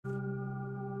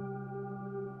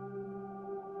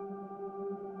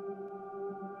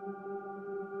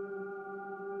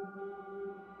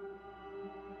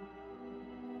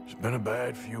It's been a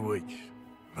bad few weeks,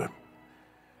 but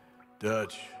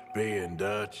Dutch being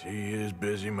Dutch, he is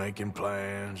busy making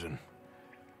plans, and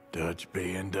Dutch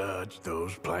being Dutch,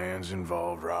 those plans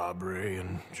involve robbery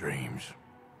and dreams.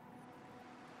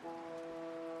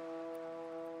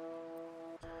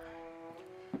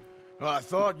 Well, I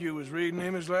thought you was reading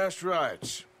him his last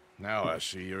rites. Now I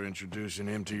see you're introducing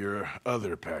him to your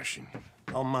other passion.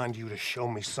 I'll mind you to show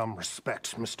me some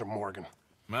respect, Mr. Morgan.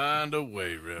 Mind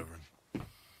away, Reverend.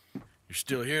 You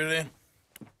still here, then?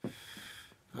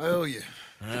 I owe you.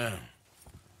 Yeah.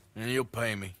 And you'll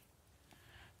pay me.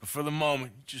 But for the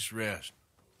moment, just rest.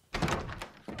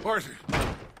 Arthur,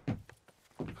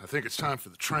 I think it's time for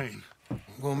the train.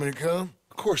 Want me to come?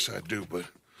 Of course I do, but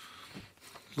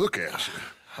look at you.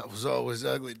 I was always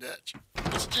ugly, Dutch.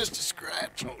 It's just a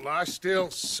scratch. Don't lie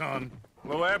still, son.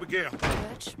 Hello, Abigail.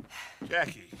 Dutch,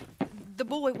 Jackie. the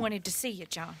boy wanted to see you,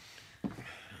 John.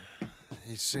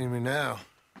 He's seen me now.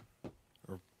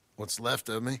 Or what's left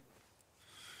of me.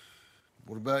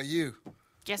 What about you?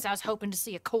 Guess I was hoping to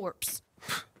see a corpse.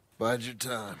 Bide your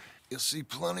time. You'll see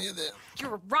plenty of them.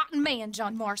 You're a rotten man,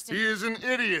 John Marston. He is an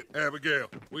idiot,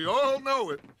 Abigail. We all know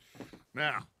it.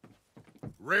 Now,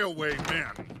 railway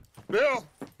men. Bill,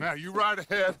 now you ride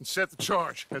ahead and set the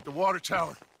charge at the water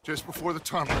tower just before the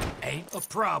tunnel. Ain't a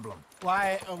problem.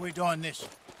 Why are we doing this?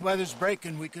 Weather's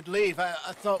breaking, we could leave. I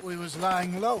thought we was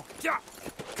lying low. Yeah,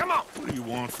 come on. What do you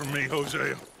want from me,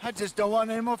 Hosea? I just don't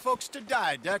want any more folks to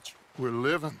die, Dutch. We're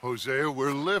living, Hosea,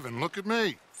 we're living. Look at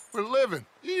me. We're living,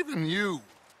 even you.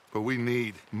 But we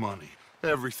need money.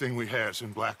 Everything we has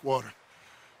in Blackwater.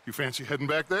 You fancy heading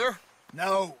back there?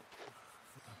 No.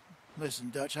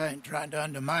 Listen, Dutch, I ain't trying to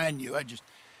undermine you. I just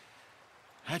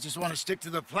want to stick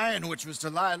to the plan, which was to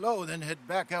lie low, then head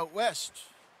back out west.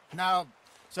 Now,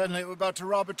 suddenly we're about to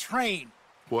rob a train.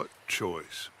 What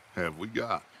choice have we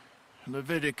got?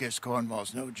 Leviticus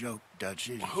Cornwall's no joke, Dutch.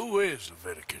 Who is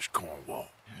Leviticus Cornwall?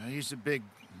 He's a big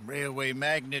railway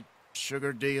magnate,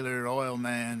 sugar dealer, oil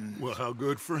man. Well, how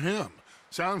good for him.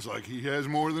 Sounds like he has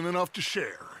more than enough to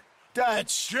share.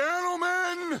 Dutch!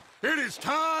 Gentlemen, it is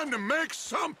time to make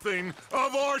something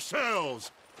of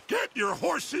ourselves. Get your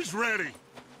horses ready.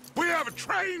 We have a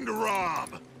train to rob.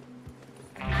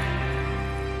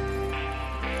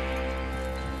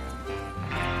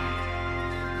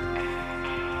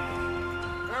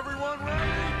 Everyone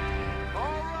ready?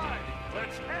 All right,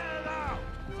 let's head out.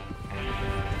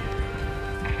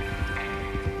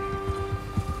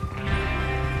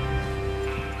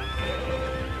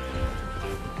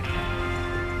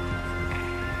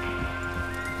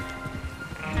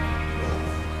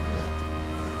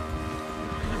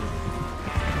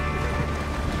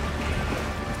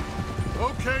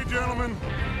 Okay, gentlemen,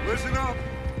 listen up,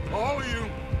 all of you.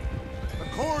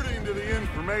 According to the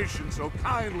information so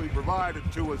kindly provided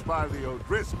to us by the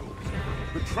O'Driscolls,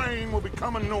 the train will be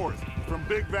coming north from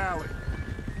Big Valley.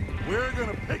 We're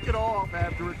gonna pick it off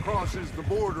after it crosses the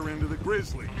border into the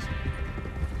Grizzlies.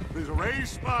 There's a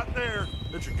raised spot there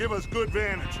that should give us good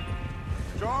vantage.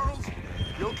 Charles,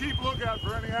 you'll keep lookout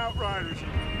for any outriders.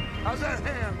 How's that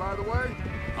hand, by the way?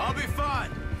 I'll be fine.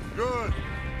 Good.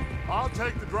 I'll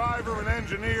take the driver and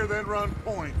engineer, then run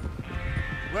point.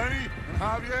 Lenny and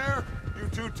Javier, you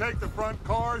two take the front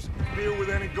cars, deal with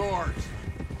any guards.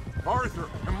 Arthur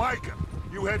and Micah,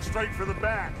 you head straight for the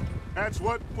back. That's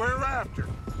what we're after.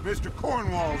 Mr.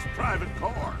 Cornwall's private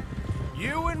car.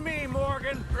 You and me,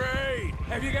 Morgan. Great.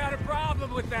 Have you got a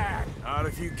problem with that? Not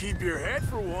if you keep your head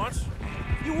for once.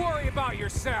 You worry about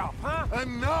yourself, huh?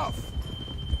 Enough!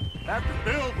 After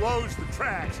Bill blows the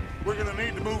tracks, we're gonna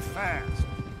need to move fast.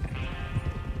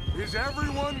 Is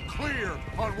everyone clear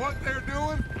on what they're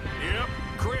doing? Yep.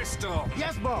 Crystal.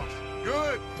 Yes, boss.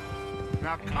 Good.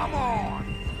 Now come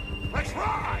on. Let's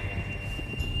ride!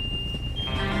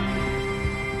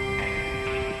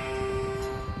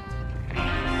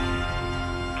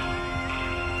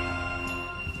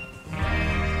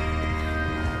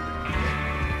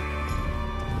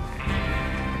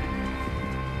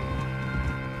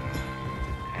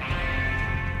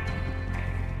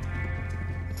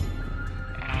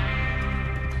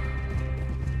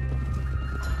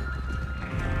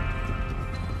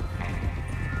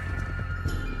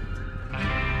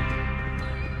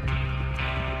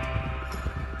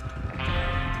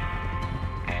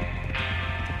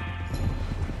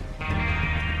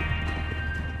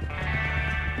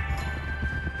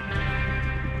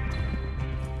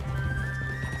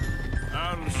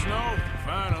 Out of the snow,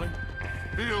 finally.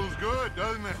 Feels good,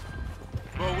 doesn't it?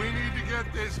 But we need to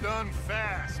get this done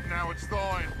fast, now it's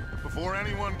thawing, before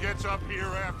anyone gets up here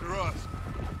after us.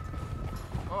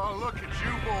 Oh, look at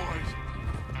you boys.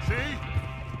 See?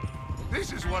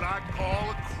 This is what I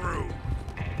call a crew.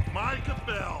 Micah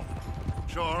Bell,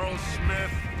 Charles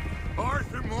Smith,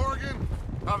 Arthur Morgan,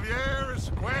 Javier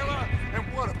Escuela, and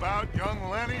what about young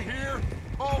Lenny here?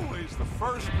 Always the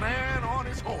first man on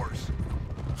his horse.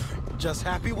 Just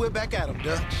happy we're back at 'em,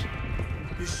 Dutch.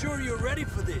 You sure you're ready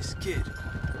for this, kid?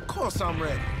 Of course I'm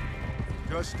ready.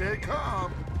 Just stay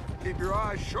calm. Keep your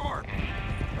eyes sharp.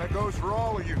 That goes for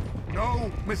all of you.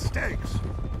 No mistakes.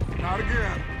 Not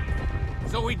again.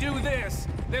 So we do this,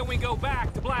 then we go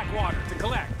back to Blackwater to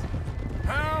collect.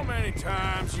 How many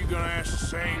times you gonna ask the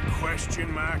same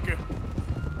question, Micah?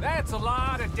 That's a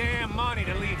lot of damn money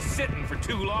to leave sitting for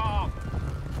too long.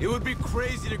 It would be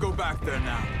crazy to go back there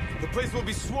now. The place will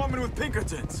be swarming with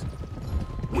Pinkertons.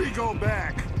 We go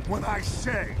back when I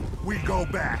say we go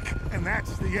back, and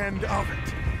that's the end of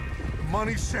it. The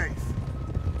money's safe.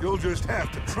 You'll just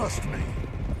have to trust me.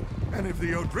 And if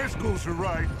the O'Driscolls are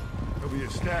right, there'll be a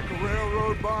stack of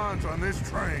railroad bonds on this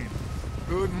train.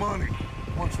 Good money,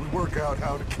 once we work out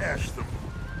how to cash them.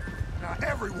 Now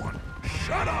everyone,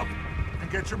 shut up and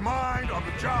get your mind on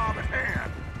the job at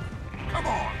hand. Come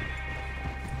on.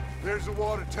 There's the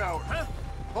water tower. Huh?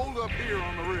 Hold up here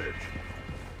on the ridge.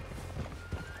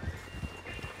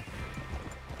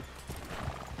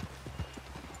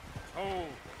 Oh.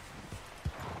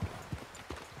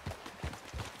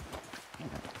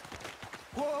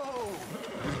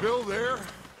 Whoa! Is Bill there?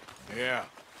 Yeah.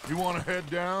 You want to head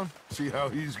down? See how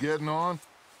he's getting on?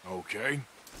 Okay.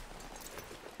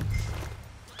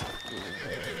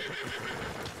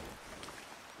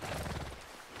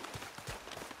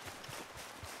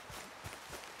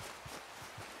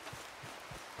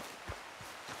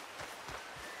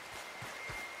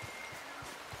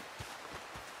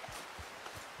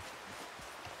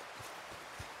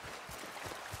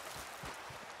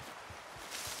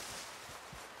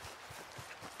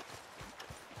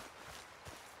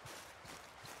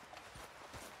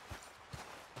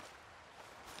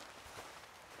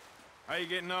 How you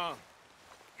getting on?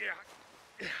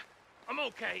 Yeah, I'm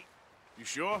okay. You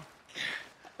sure?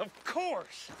 Of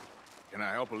course. Can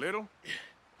I help a little?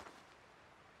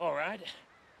 All right.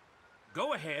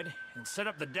 Go ahead and set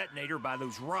up the detonator by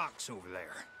those rocks over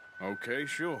there. Okay,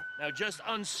 sure. Now just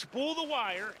unspool the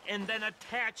wire and then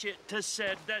attach it to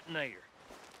said detonator.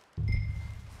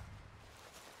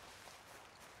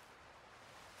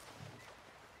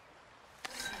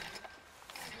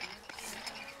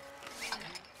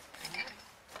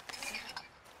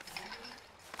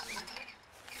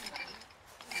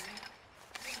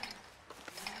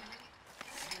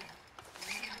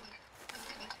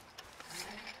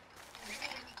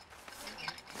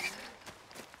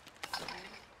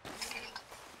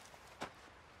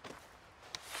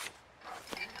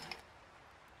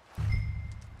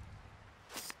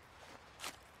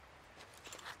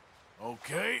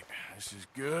 Okay, this is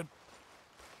good.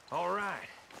 All right.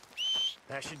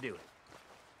 That should do it.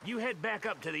 You head back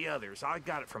up to the others. I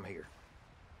got it from here.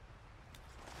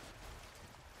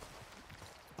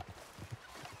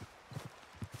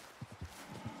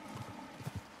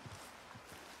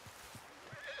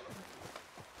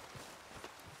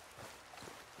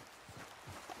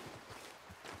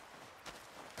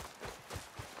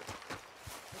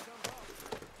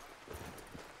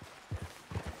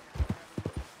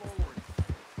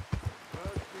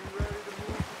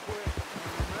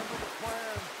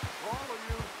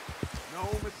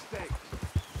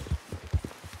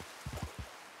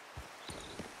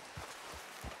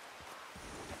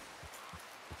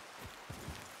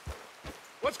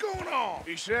 What's going on?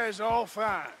 He says all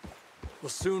fine. We'll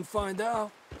soon find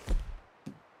out.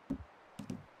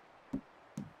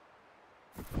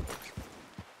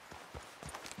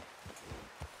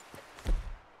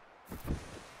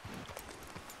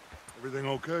 Everything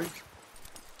okay?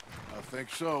 I think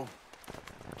so.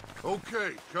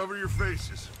 Okay, cover your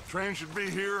faces. Train should be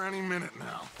here any minute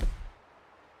now.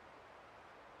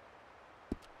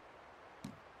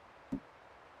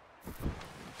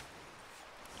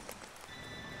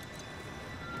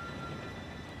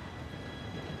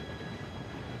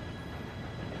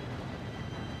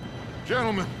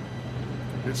 Gentlemen,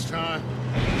 it's time.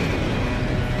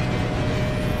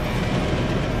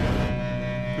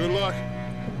 Good luck,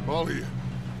 all of you.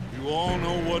 You all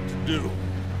know what to do.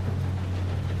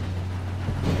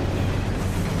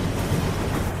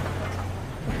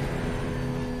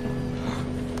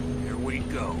 Here we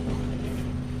go.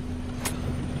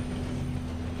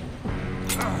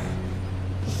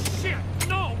 Shit!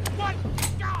 No! What?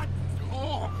 God!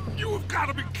 Oh, you have got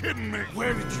to be kidding me.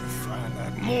 Where did you find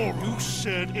that moron? You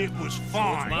said it was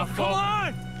fine. My fault. Come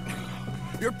on!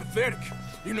 You're pathetic.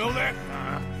 You know that?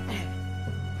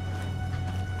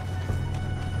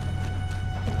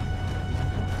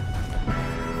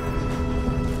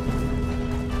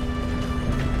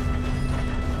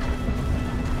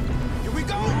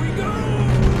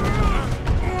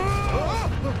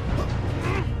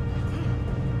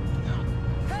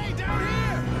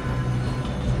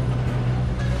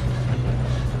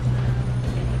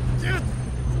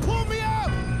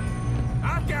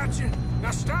 got you.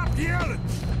 Now stop yelling.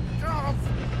 Oh,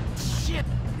 shit!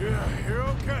 Yeah, you're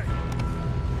okay.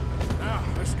 Now,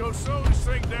 let's go slow this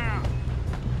thing down.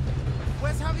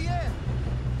 Where's Javier?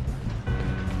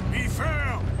 He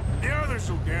fell. The others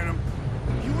will get him.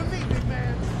 You and me, big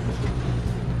man.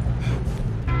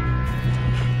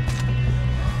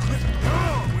 Come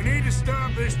on, we need to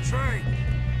stop this train.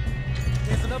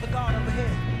 There's another guard up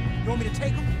ahead. You want me to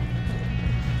take him?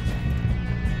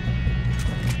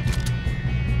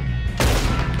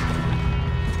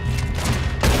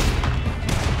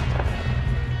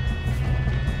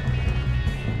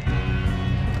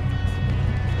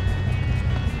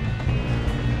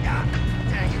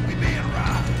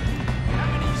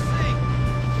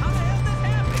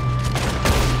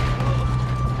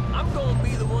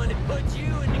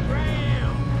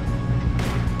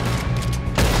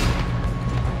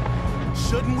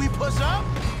 Shouldn't we push up?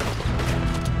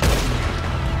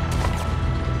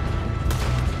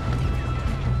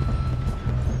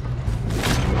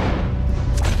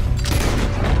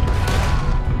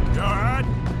 You all right?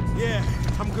 Yeah,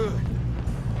 I'm good.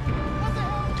 What the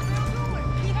hell is Bill doing?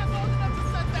 He had long enough to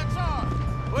set that charge.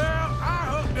 Well, I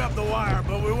hooked up the wire,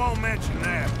 but we won't mention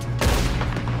that.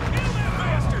 Kill that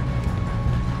bastard!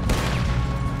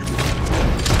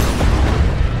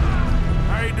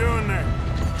 How you doing there?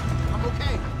 I'm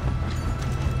okay.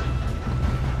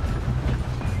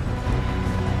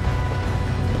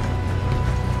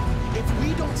 If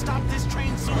we don't stop this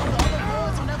train soon, the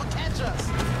other boys will never catch us.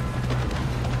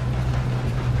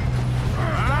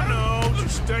 I know.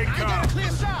 Just stay I got calm. a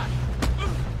clear shot.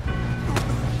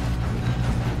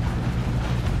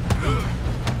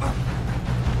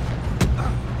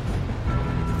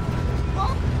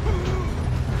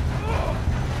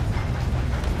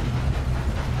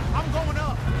 I'm going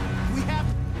up. We have...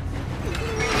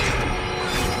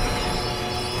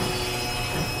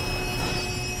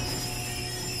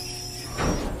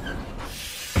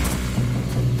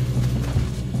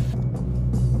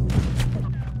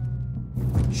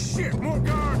 Shit, more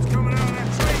guards coming out of that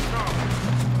train car.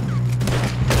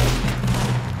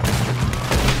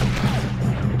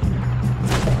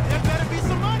 There better be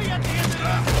some money at the end of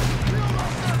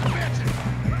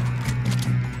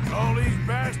this. All these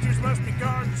bastards must be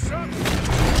guarding something.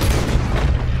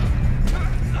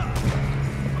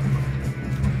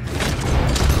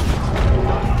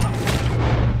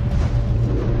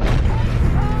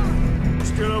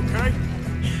 Still okay?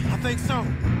 I think so.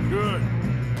 Good.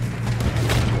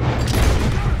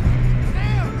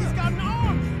 Damn, he's got an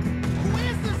arm. Who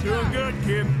is this Doing guy? good,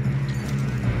 kid.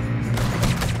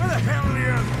 Where the hell are the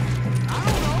others? I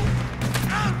don't know.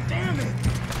 Ah, damn it. I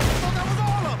thought that was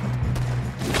all of them.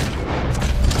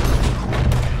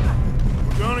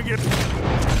 We're gonna get...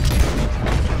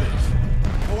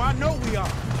 Oh, I know we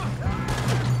are.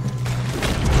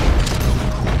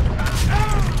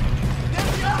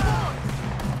 There's the other one.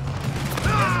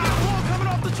 Let's get more coming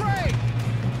off the train.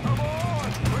 Come on!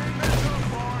 Bring this up,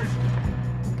 boys!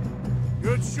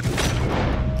 Good shot.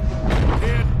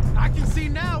 Kid, I can see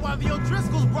now why the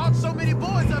O'Driscolls brought so many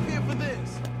boys up here for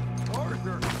this.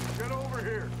 Arthur, get over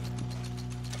here.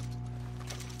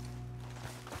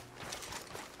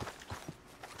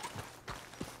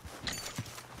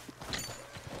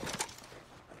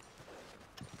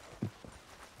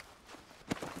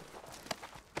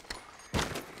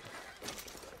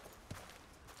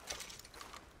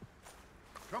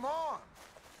 Come on!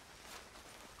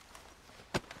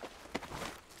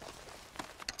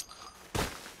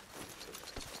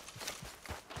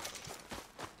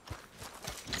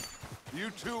 You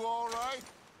two all right?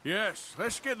 Yes,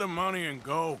 let's get the money and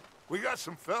go. We got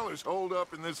some fellas holed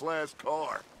up in this last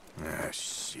car. Ah,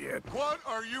 shit. What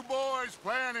are you boys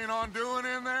planning on doing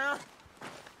in there?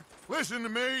 Listen to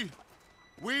me.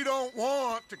 We don't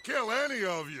want to kill any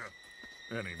of you.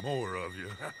 Any more of you.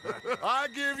 I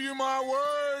give you my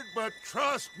word, but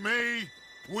trust me,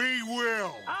 we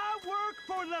will. I work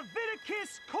for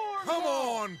Leviticus Cornwall. Come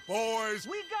on, boys.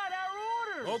 We got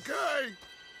our orders. Okay.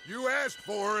 You asked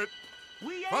for it.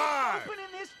 We ain't 5,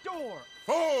 opening this door.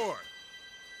 4,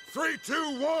 3,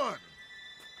 2, 1.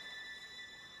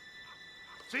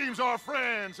 Seems our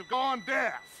friends have gone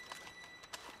deaf.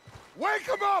 Wake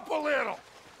them up a little.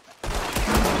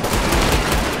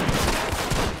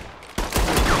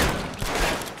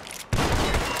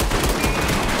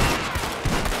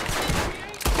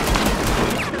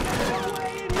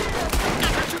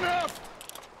 That's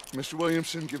enough. Mr.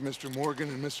 Williamson, give Mr. Morgan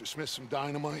and Mr. Smith some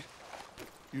dynamite.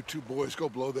 You two boys go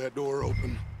blow that door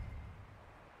open.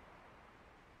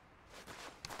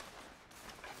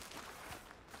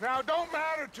 Now, don't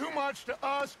matter too much to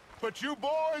us, but you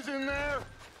boys in there,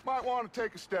 might want to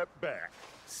take a step back.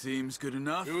 Seems good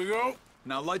enough. Here we go.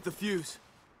 Now light the fuse.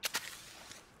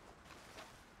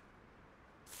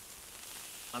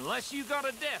 Unless you got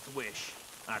a death wish,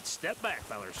 I'd step back,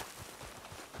 fellers.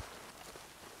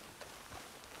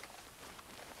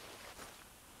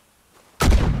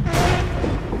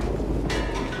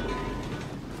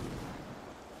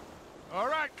 All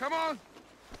right, come on.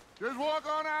 Just walk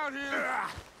on out here.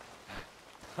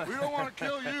 We don't want to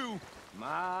kill you.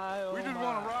 My, oh We just my.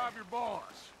 want to rob your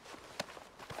boss.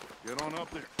 Get on up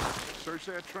there. Search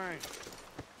that train.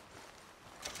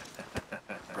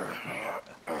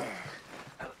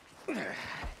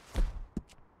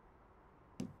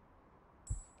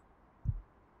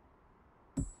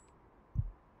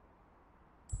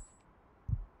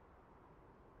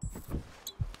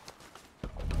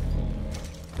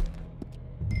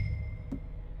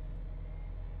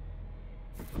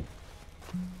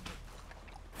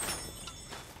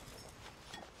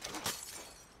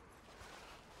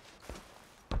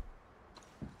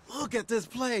 Look at this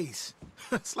place.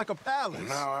 It's like a palace.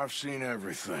 Now I've seen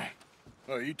everything.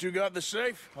 Oh, you two got the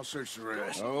safe? I'll search the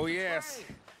rest. Oh, yes.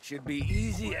 Should be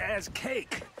easy as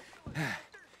cake.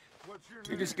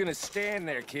 You're just gonna stand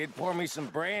there, kid. Pour me some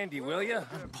brandy, will you?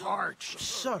 I'm parched.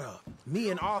 Shut up. Me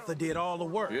and Arthur did all the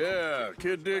work. Yeah,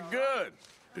 kid did good.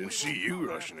 Didn't see you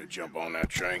rushing to jump on that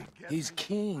train. He's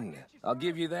keen. I'll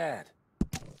give you that.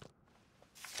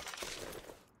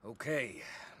 Okay,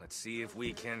 let's see if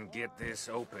we can get this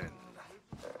open.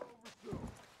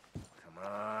 Come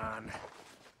on.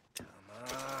 Come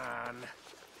on.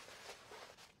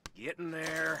 Get in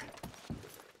there.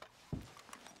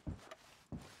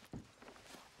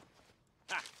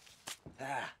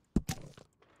 Ah.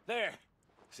 There.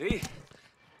 See?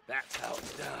 That's how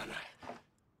it's done.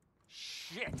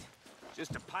 Shit.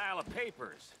 Just a pile of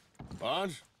papers.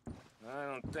 Bonds? I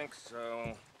don't think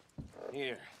so.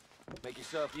 Here. Make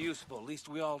yourself useful. At least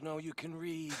we all know you can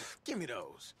read. Give me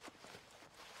those.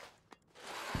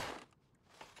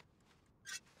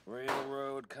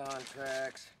 Railroad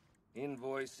contracts,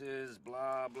 invoices,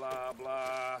 blah, blah,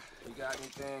 blah. You got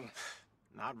anything?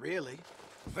 Not really.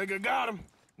 Think I got him.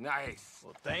 Nice.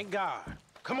 Well, thank God.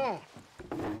 Come on.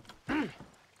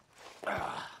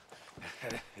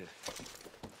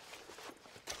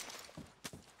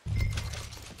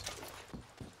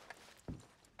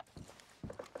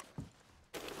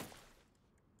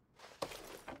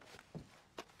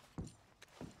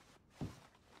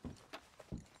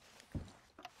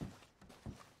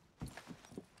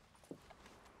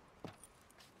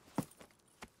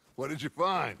 What did you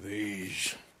find?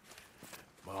 These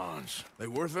bonds. They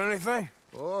worth anything?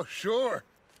 Oh, sure.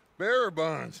 Bearer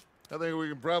bonds. I think we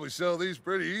can probably sell these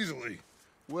pretty easily.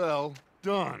 Well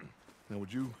done. Now,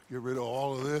 would you get rid of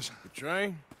all of this? The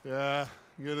train? Yeah,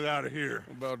 get it out of here.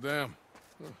 What about them?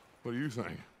 What do you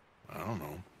think? I don't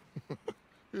know.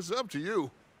 It's up to you.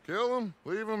 Kill them,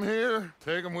 leave them here,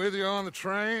 take them with you on the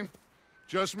train.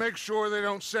 Just make sure they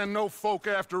don't send no folk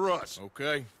after us.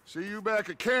 Okay. See you back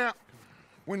at camp.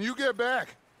 When you get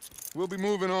back, we'll be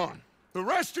moving on. The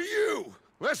rest of you,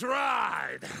 let's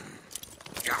ride!